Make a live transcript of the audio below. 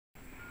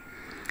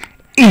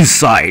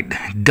Inside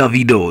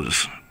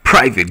Davido's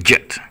private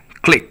jet.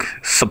 Click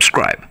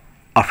subscribe.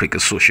 Africa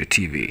Social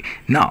TV.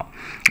 Now,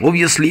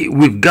 obviously,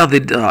 we've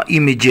gathered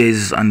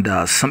images and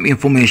some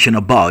information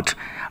about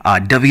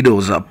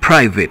Davido's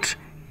private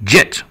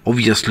jet,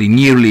 obviously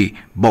newly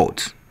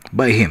bought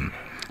by him.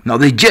 Now,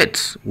 the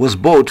jet was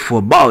bought for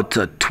about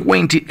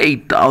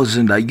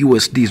 28,000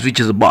 USDs, which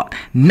is about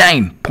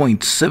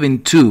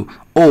 9.72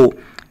 or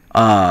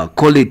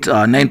call it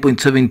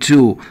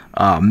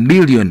 9.72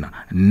 million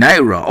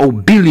naira or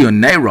billion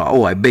naira.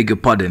 Oh, I beg your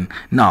pardon.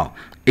 Now,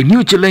 a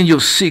new challenge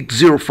of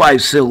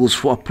 605 sells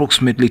for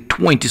approximately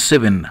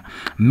 $27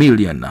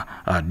 million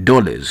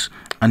dollars,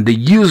 and the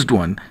used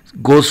one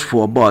goes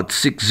for about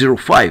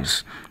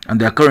 605s,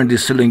 and they're currently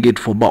selling it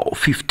for about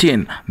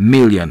 $15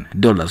 million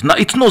dollars. Now,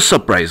 it's no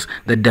surprise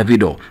that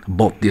Davido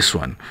bought this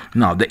one.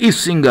 Now, the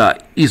East singer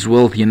is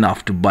wealthy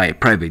enough to buy a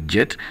private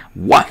jet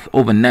worth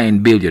over 9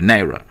 billion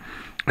naira.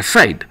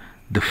 Aside,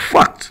 the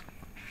fact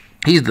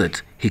is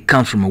that he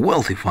comes from a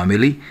wealthy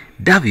family,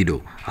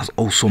 Davido has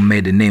also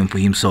made a name for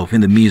himself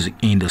in the music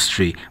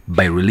industry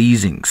by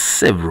releasing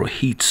several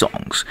hit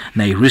songs.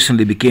 Now, he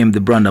recently became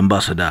the brand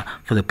ambassador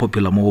for the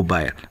popular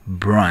mobile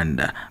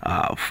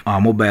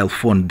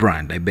phone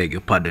brand, I beg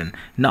your pardon.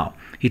 Now,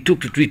 he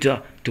took to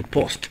Twitter to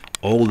post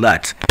all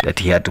that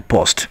he had to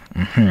post.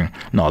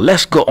 Now,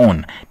 let's go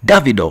on.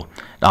 Davido,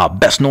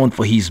 best known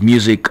for his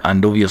music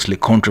and obviously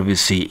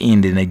controversy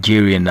in the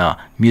Nigerian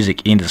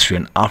music industry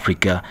in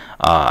Africa,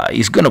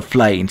 is gonna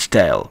fly in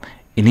style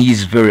in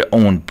his very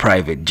own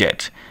private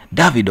jet.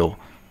 Davido,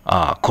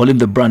 calling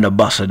the brand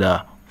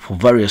ambassador for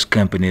various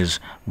companies,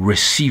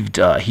 received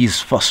his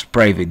first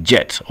private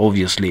jet,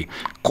 obviously.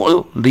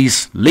 Call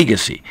this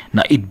Legacy.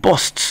 Now, it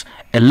boasts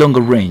a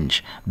longer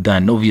range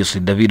than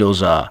obviously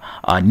Davido's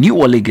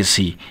newer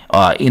Legacy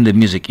in the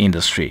music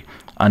industry,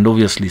 and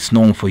obviously it's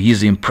known for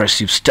his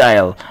impressive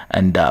style.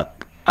 And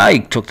I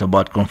talked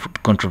about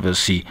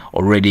controversy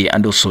already,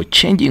 and also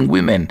changing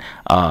women,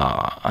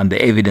 and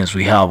the evidence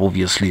we have,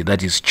 obviously,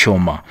 that is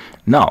Choma.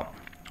 Now,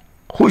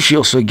 who she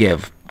also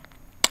gave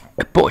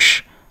a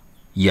push,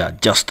 yeah,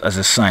 just as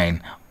a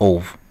sign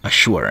of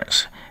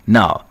assurance.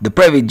 Now, the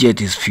private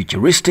jet is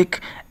futuristic,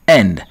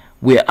 and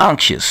we're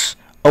anxious,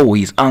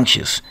 always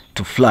anxious,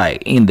 to fly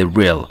in the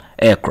real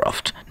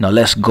aircraft. Now,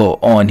 let's go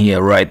on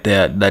here right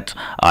there that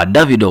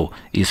Davido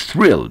is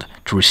thrilled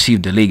to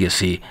receive the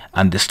Legacy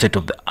and the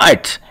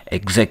state-of-the-art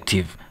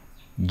executive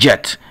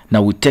jet.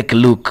 Now, we take a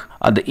look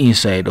at the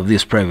inside of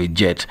this private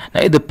jet.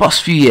 Now, in the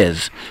past few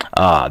years,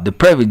 the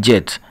private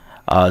jet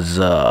has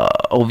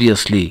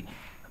obviously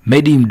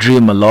made him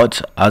dream a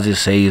lot. As he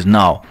says,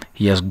 now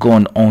he has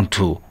gone on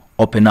to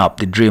open up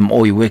the dream,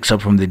 or he wakes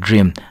up from the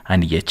dream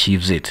and he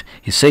achieves it.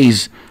 He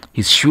says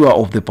he's sure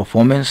of the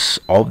performance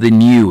of the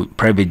new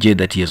private jet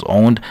that he has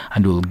owned,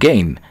 and will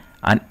gain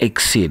and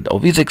exceed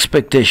of his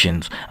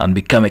expectations and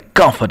become a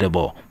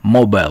comfortable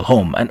mobile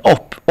home and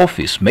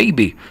office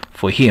maybe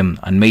for him.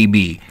 And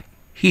maybe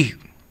he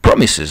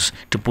promises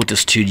to put a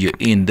studio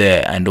in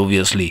there, and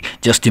obviously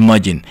just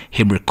imagine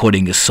him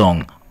recording a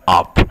song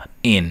up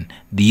in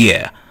the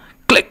air.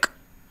 Click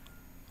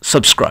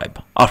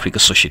subscribe. Africa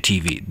Social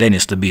TV. Then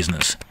it's the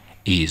business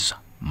is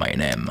my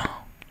name.